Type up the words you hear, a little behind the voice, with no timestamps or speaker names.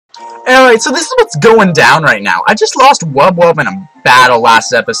Alright, so this is what's going down right now. I just lost Wub Wub in a battle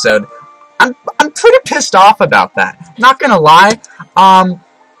last episode. I'm pretty pissed off about that. Not gonna lie.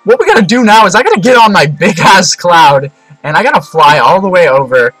 What we gotta do now is I gotta get on my big-ass cloud, and I gotta fly all the way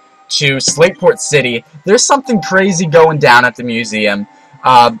over to Slateport City. There's something crazy going down at the museum.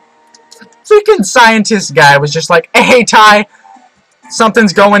 Freaking scientist guy was just like, hey, Ty,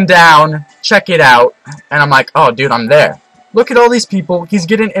 something's going down. Check it out. And I'm like, oh, dude, I'm there. Look at all these people. He's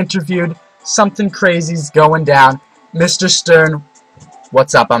getting interviewed. Something crazy's going down. Mr. Stern,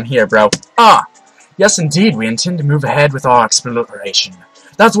 what's up? I'm here, bro. Ah, yes, indeed. We intend to move ahead with our exploration.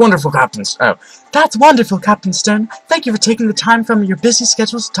 That's wonderful, Captain Stern. Oh, that's wonderful, Captain Stern. Thank you for taking the time from your busy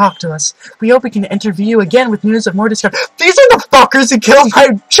schedules to talk to us. We hope we can interview you again with news of more discovery. These are the fuckers who killed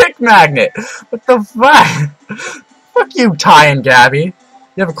my chick magnet. What the fuck? Fuck you, Ty and Gabby.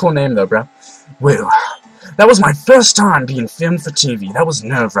 You have a cool name, though, bro. Well, that was my first time being filmed for TV. That was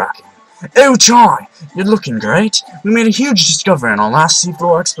nerve-wracking. Oh, Ty, you're looking great. We made a huge discovery on our last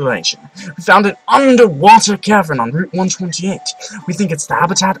seafloor exploration. We found an underwater cavern on Route 128. We think it's the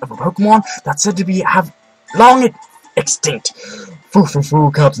habitat of a Pokémon that's said to be long extinct.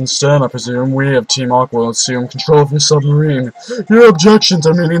 Foo, Captain Stern, I presume. We of Team Aqua assume control of the submarine. Your objections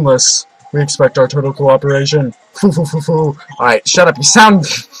are meaningless. We expect our total cooperation. Foo. Alright, shut up. You sound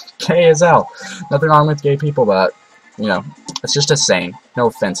gay as hell. Nothing wrong with gay people, but, you know, it's just a saying. No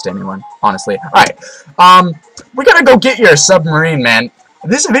offense to anyone, honestly. Alright, we gotta go get your submarine, man.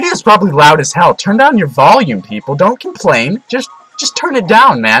 This video is probably loud as hell. Turn down your volume, people. Don't complain. Just turn it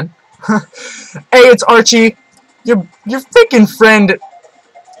down, man. Hey, it's Archie. Your freaking friend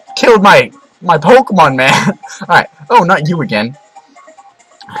killed my Pokemon, man. Alright. Oh, not you again.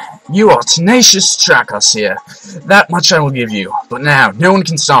 You are tenacious to track us here. That much I will give you. But now, no one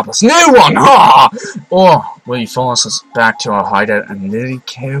can stop us. No one! Ha! Or will you force us back to our hideout in Lily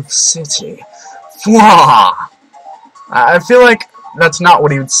Cove City? Fwah! I feel like that's not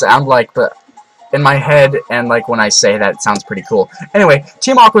what he would sound like, but in my head, and like when I say that, it sounds pretty cool. Anyway,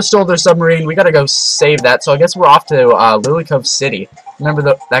 Team Aqua stole their submarine. We gotta go save that, so I guess we're off to Lily Cove City.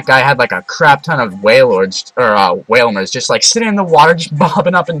 Remember that guy had like a crap ton of whalers just like sitting in the water, just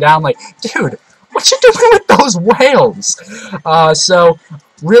bobbing up and down. Like, dude, what you doing with those whales? So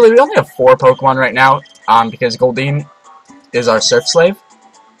really, we only have 4 Pokemon right now, because Goldeen is our surf slave,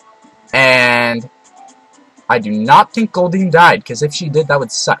 and I do not think Goldeen died, because if she did, that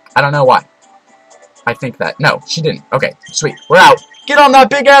would suck. I don't know why. I think that. No, she didn't. Okay, sweet. We're out. Get on that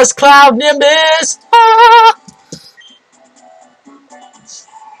big-ass cloud, Nimbus! Ah!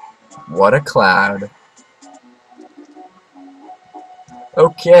 What a cloud.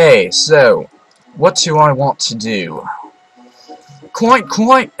 Okay, so, what do I want to do? Quite.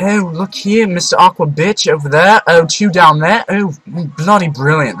 Oh, look here, Mr. Aqua Bitch over there. Oh, 2 down there. Oh, bloody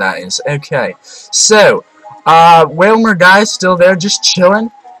brilliant that is. Okay, so, Whalmer guy's still there, just chilling.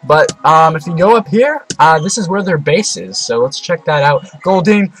 But, if you go up here, this is where their base is, so let's check that out.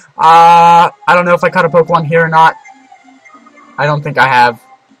 Goldeen, I don't know if I caught a Pokemon here or not. I don't think I have.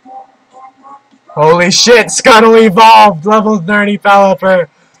 Holy shit, Scuttle evolved! Level 30 Pelipper!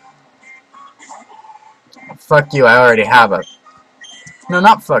 Fuck you, I already have a... No,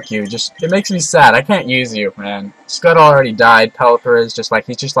 not fuck you, just, it makes me sad. I can't use you, man. Scuttle already died. Pelipper is just like,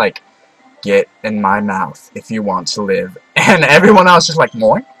 he's just like, get in my mouth if you want to live. And everyone else just like,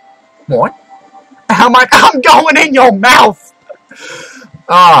 more? I'm like, I'm going in your mouth!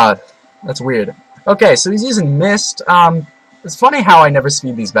 That's weird. Okay, so he's using Mist. It's funny how I never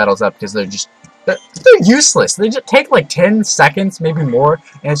speed these battles up, because they're useless. They just take like 10 seconds, maybe more,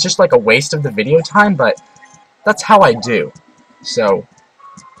 and it's just like a waste of the video time, but that's how I do. So,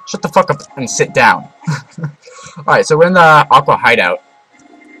 shut the fuck up and sit down. Alright, so we're in the Aqua Hideout.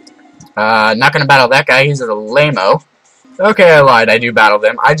 Not gonna battle that guy, he's a lame-o. Okay, I lied, I do battle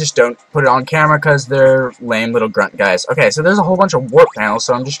them. I just don't put it on camera because they're lame little grunt guys. Okay, so there's a whole bunch of warp panels,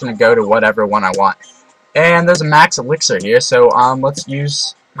 so I'm just gonna go to whatever one I want. And there's a max elixir here, so let's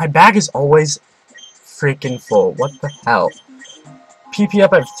use... My bag is always freaking full. What the hell? PP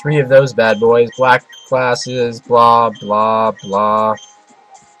up, I have 3 of those bad boys. Black glasses, blah, blah, blah.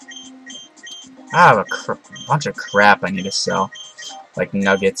 I have a bunch of crap I need to sell. Like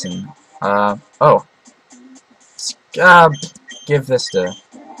nuggets and, oh. Give this to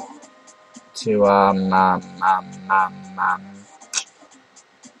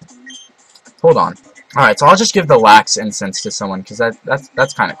hold on. Alright, so I'll just give the Lax Incense to someone, because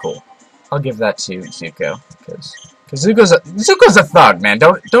that's kind of cool. I'll give that to Zuko, because Zuko's a thug, man.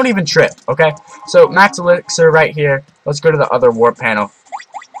 Don't even trip, okay? So, Max Elixir right here. Let's go to the other warp panel.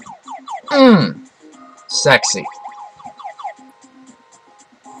 Sexy.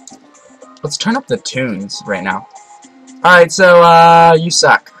 Let's turn up the tunes right now. Alright, so, you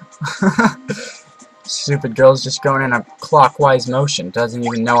suck. Stupid girl's just going in a clockwise motion. Doesn't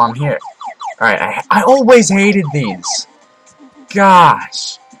even know I'm here. Alright, I always hated these.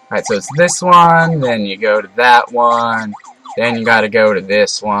 Gosh. Alright, so it's this one, then you go to that one, then you gotta go to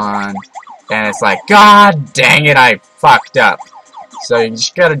this one, and it's like, God dang it, I fucked up. So you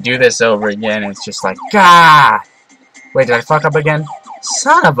just gotta do this over again, and it's just like, God. Wait, did I fuck up again?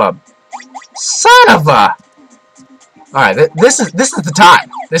 Son of a... Alright, this is the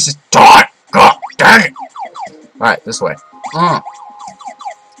time. This is time. God dang it. Alright, this way.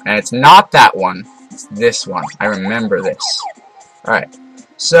 And it's not that one. It's this one. I remember this. Alright.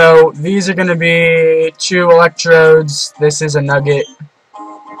 So, these are gonna be 2 electrodes. This is a nugget.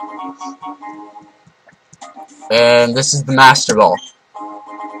 And this is the Master Ball.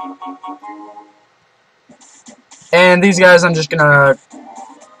 And these guys, I'm just gonna...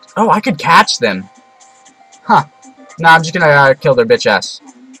 Oh, I could catch them. Huh. Nah, I'm just gonna kill their bitch ass.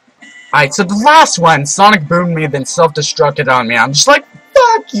 Alright, so the last one, Sonic boomed me, then self-destructed on me. I'm just like,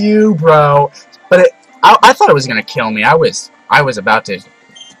 fuck you, bro. But I thought it was gonna kill me. I was about to...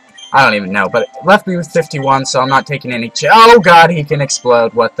 I don't even know, but it left me with 51, so I'm not taking any oh god, he can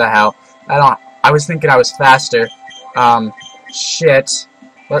explode. What the hell? I was thinking I was faster. Shit.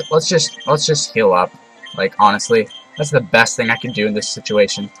 Let's just heal up. Like, honestly, that's the best thing I can do in this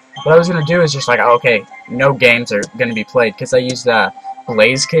situation. What I was gonna do is just like, okay, no games are gonna be played, because I used a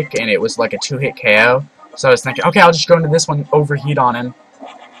Blaze Kick, and it was like a 2-hit KO. So I was thinking, okay, I'll just go into this one, overheat on him.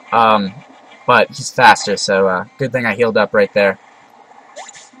 But he's faster, so good thing I healed up right there.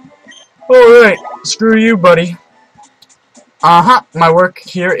 Alright, screw you, buddy. My work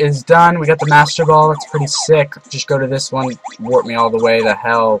here is done. We got the Master Ball, that's pretty sick. Just go to this one, warp me all the way the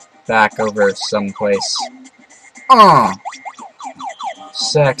hell back over someplace.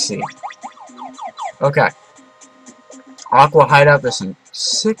 Sexy. Okay. Aqua Hideout, there's some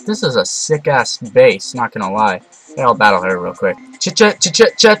sick, this is a sick-ass base, not gonna lie. Hey, I'll battle her real quick. Check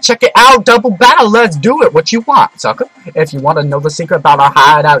it out, double battle, let's do it. What you want, sucker? If you want to know the secret about our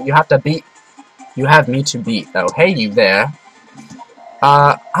hideout, you have me to beat, though. Hey, you there.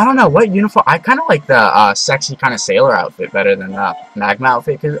 I don't know, what uniform, I kinda like the, sexy kind of sailor outfit better than the magma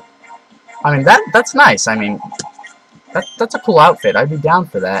outfit, cause, I mean, that's nice, I mean, that's a cool outfit, I'd be down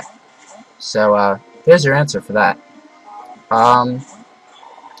for that. So, there's your answer for that.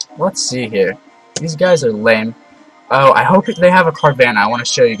 Let's see here. These guys are lame. Oh, I hope they have a Carvanha. I want to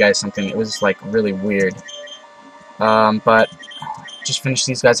show you guys something. It was, like, really weird. But just finish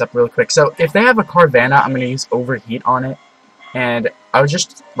these guys up really quick. So, if they have a Carvanha, I'm going to use Overheat on it. And I was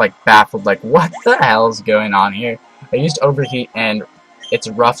just, like, baffled. Like, what the hell is going on here? I used Overheat, and its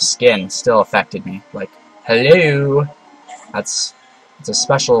rough skin still affected me. Like, hello? It's a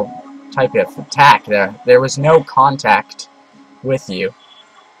special type of attack there. There was no contact with you.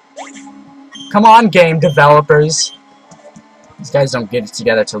 Come on, game developers. These guys don't get it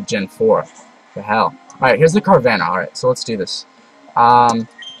together till Gen 4. The hell. Alright, here's the Carvanha. Alright, so let's do this.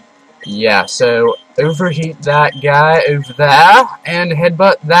 Yeah, so overheat that guy over there and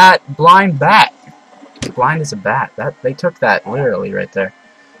headbutt that blind bat. Blind as a bat. They took that literally right there.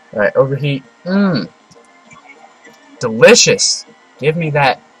 Alright, overheat. Delicious. Give me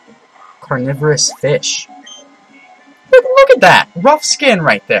that carnivorous fish. Look at that! Rough skin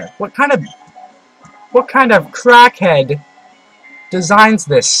right there. What kind of crackhead designs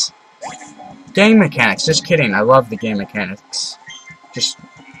this? Game mechanics. Just kidding. I love the game mechanics. Just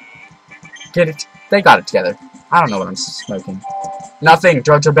get it. They got it together. I don't know what I'm smoking. Nothing.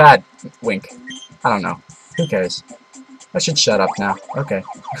 Drugs are bad. Wink. I don't know. Who cares? I should shut up now. Okay.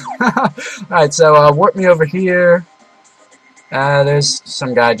 Alright, so warp me over here. There's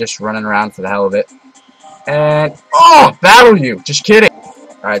some guy just running around for the hell of it. And, oh, battle you! Just kidding!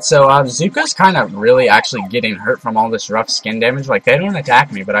 Alright, so, Zuko's kind of really actually getting hurt from all this rough skin damage. Like, they don't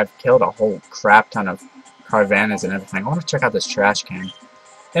attack me, but I've killed a whole crap ton of Carvanhas and everything. I want to check out this trash can.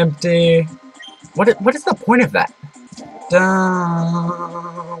 Empty. What is the point of that?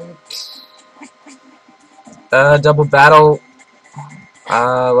 Double battle.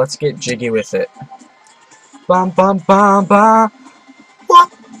 Let's get jiggy with it. Bum bum bum bum.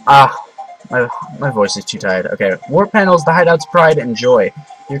 What? My voice is too tired. Okay, warp panels, the hideout's pride and joy.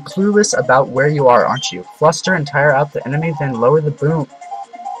 You're clueless about where you are, aren't you? Fluster and tire out the enemy, then lower the boom.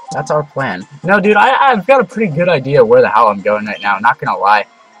 That's our plan. No, dude, I've got a pretty good idea where the hell I'm going right now. Not gonna lie.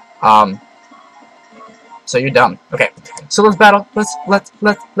 So you're dumb. Okay, so let's battle.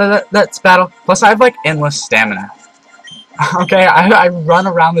 Let's battle. Plus, I have like endless stamina. Okay, I run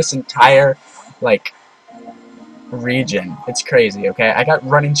around this entire like region. It's crazy, okay? I got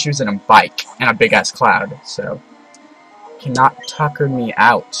running shoes and a bike and a big-ass cloud, so cannot tucker me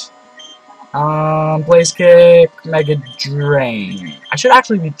out. Blaze Kick, Mega Drain. I should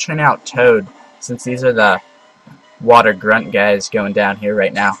actually be trying out Toad, since these are the water grunt guys going down here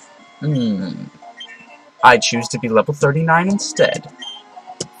right now. I choose to be level 39 instead.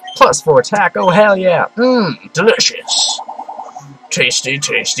 +4 attack, oh hell yeah! Delicious! Tasty,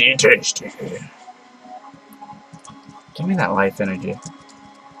 tasty, tasty. Give me that life energy.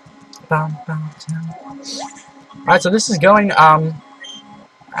 Alright, so this is going,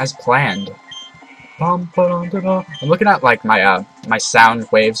 as planned. I'm looking at, like, my, my sound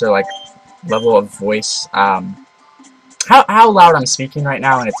waves, or, like, level of voice, how loud I'm speaking right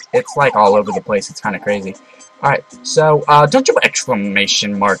now, and it's, like, all over the place. It's kind of crazy. Alright, so, don't you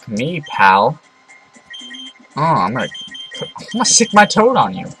exclamation mark me, pal. Oh, I'm gonna stick my toad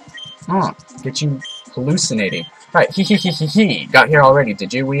on you. Oh, get you hallucinating. Right, he. Got here already,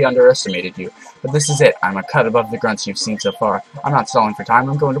 did you? We underestimated you. But this is it. I'm a cut above the grunts you've seen so far. I'm not stalling for time.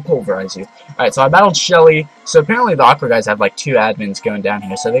 I'm going to pulverize you. Alright, so I battled Shelly. So apparently the Aqua guys have like 2 admins going down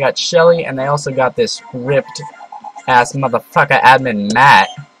here. So they got Shelly, and they also got this ripped-ass motherfucker admin, Matt.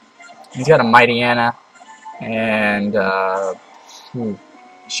 He's got a Mighty Anna. And,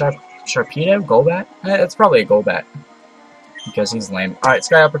 Sharpedo? Golbat? It's probably a Golbat. Because he's lame. Alright,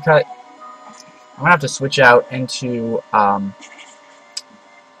 Sky Uppercut. I'm gonna have to switch out into,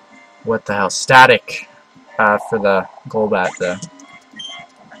 what the hell, Static, for the Golbat, though.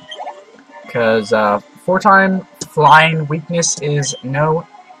 Because, 4-time flying weakness is no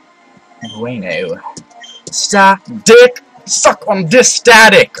bueno. Static! Suck on this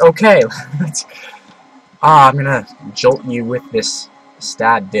static! Okay, I'm gonna jolt you with this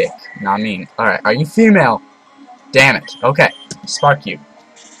static. Not mean. Alright, are you female? Damn it. Okay, Spark you.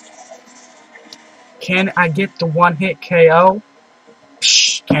 Can I get the one-hit KO?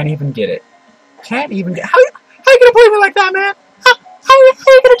 Psh, can't even get it. Can't even get... How you gonna play me like that, man? How you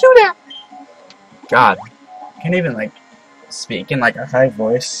gonna do that? God. Can't even, like, speak in, like, a high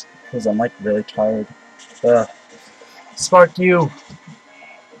voice. Because I'm, like, really tired. Ugh. Spark you.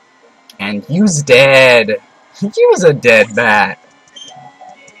 And you's dead. You's a dead bat.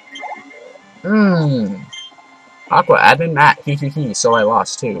 Aqua, admin, Matt. He. So I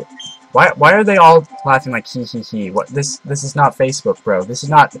lost, too. Why are they all laughing like he? What this is not Facebook, bro. This is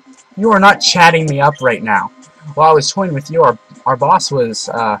not. You are not chatting me up right now. While I was toying with you, our boss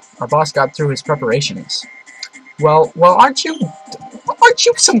got through his preparations. Well, aren't you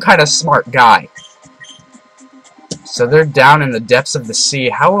some kind of smart guy? So they're down in the depths of the sea.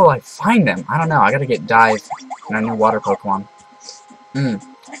 How will I find them? I don't know. I gotta get Dive and a new water Pokemon.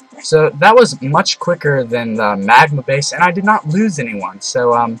 So that was much quicker than the Magma base, and I did not lose anyone.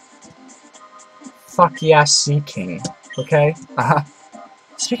 So fuck yeah, Seeking. Okay?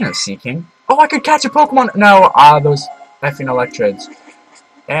 Speaking of Seeking. Oh, I could catch a Pokemon! No, those effing Electrodes.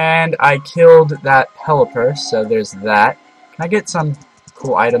 And I killed that Pelipper, so there's that. Can I get some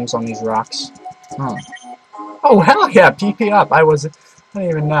cool items on these rocks? Oh, hell yeah, PP up. I didn't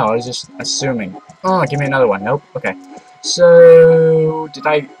even know. I was just assuming. Oh, give me another one. Nope. Okay. So,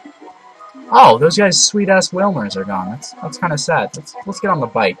 Oh, those guys' sweet-ass Wilmers are gone. That's kind of sad. Let's get on the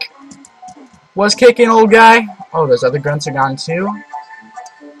bike. Was kicking, old guy. Oh, those other grunts are gone too.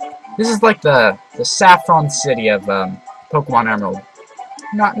 This is like the Saffron City of Pokemon Emerald.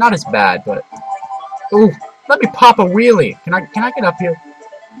 Not as bad, but ooh, let me pop a wheelie. Can I get up here?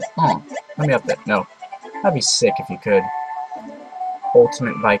 Oh, let me up there. No, that'd be sick if you could.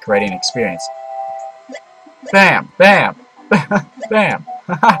 Ultimate bike riding experience. Bam, bam, bam.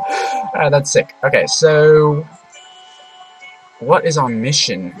 That's sick. Okay, so what is our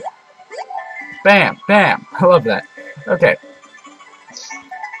mission? Bam, bam. I love that. Okay.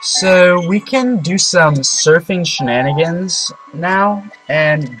 So we can do some surfing shenanigans now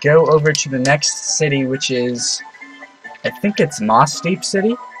and go over to the next city, which is, I think it's Moss Deep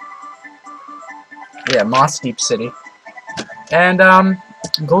City. Yeah, Moss Deep City. And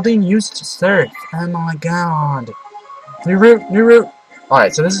Goldeen used to surf. Oh my god. New route.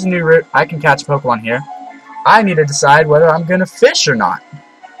 Alright, so this is a new route. I can catch Pokemon here. I need to decide whether I'm gonna fish or not.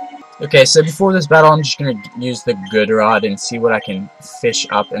 Okay, so before this battle, I'm just gonna use the good rod and see what I can fish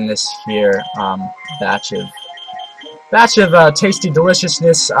up in this here batch of tasty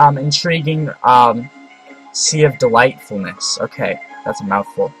deliciousness, intriguing sea of delightfulness. Okay, that's a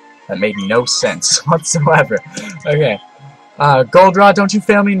mouthful. That made no sense whatsoever. Okay, Goldenrod, don't you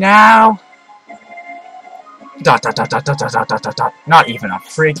fail me now? Dot. Not even a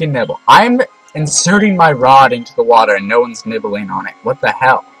freaking nibble. I'm inserting my rod into the water and no one's nibbling on it. What the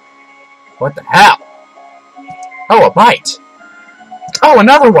hell? What the hell? Oh, a bite. Oh,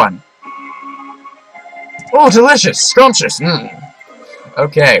 another one. Oh, delicious. Scrumptious.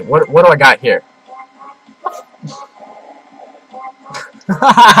 Okay, what do I got here?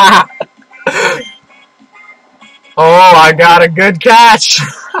 Oh, I got a good catch.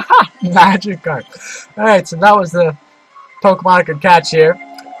 Magic card. Alright, so that was the Pokemon I could catch here.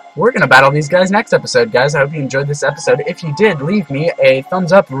 We're going to battle these guys next episode, guys. I hope you enjoyed this episode. If you did, leave me a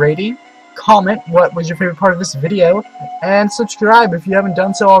thumbs up rating, comment what was your favorite part of this video, and subscribe if you haven't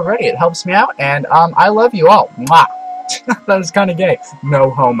done so already. It helps me out, and I love you all. Mwah. That was kind of gay. No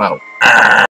homo.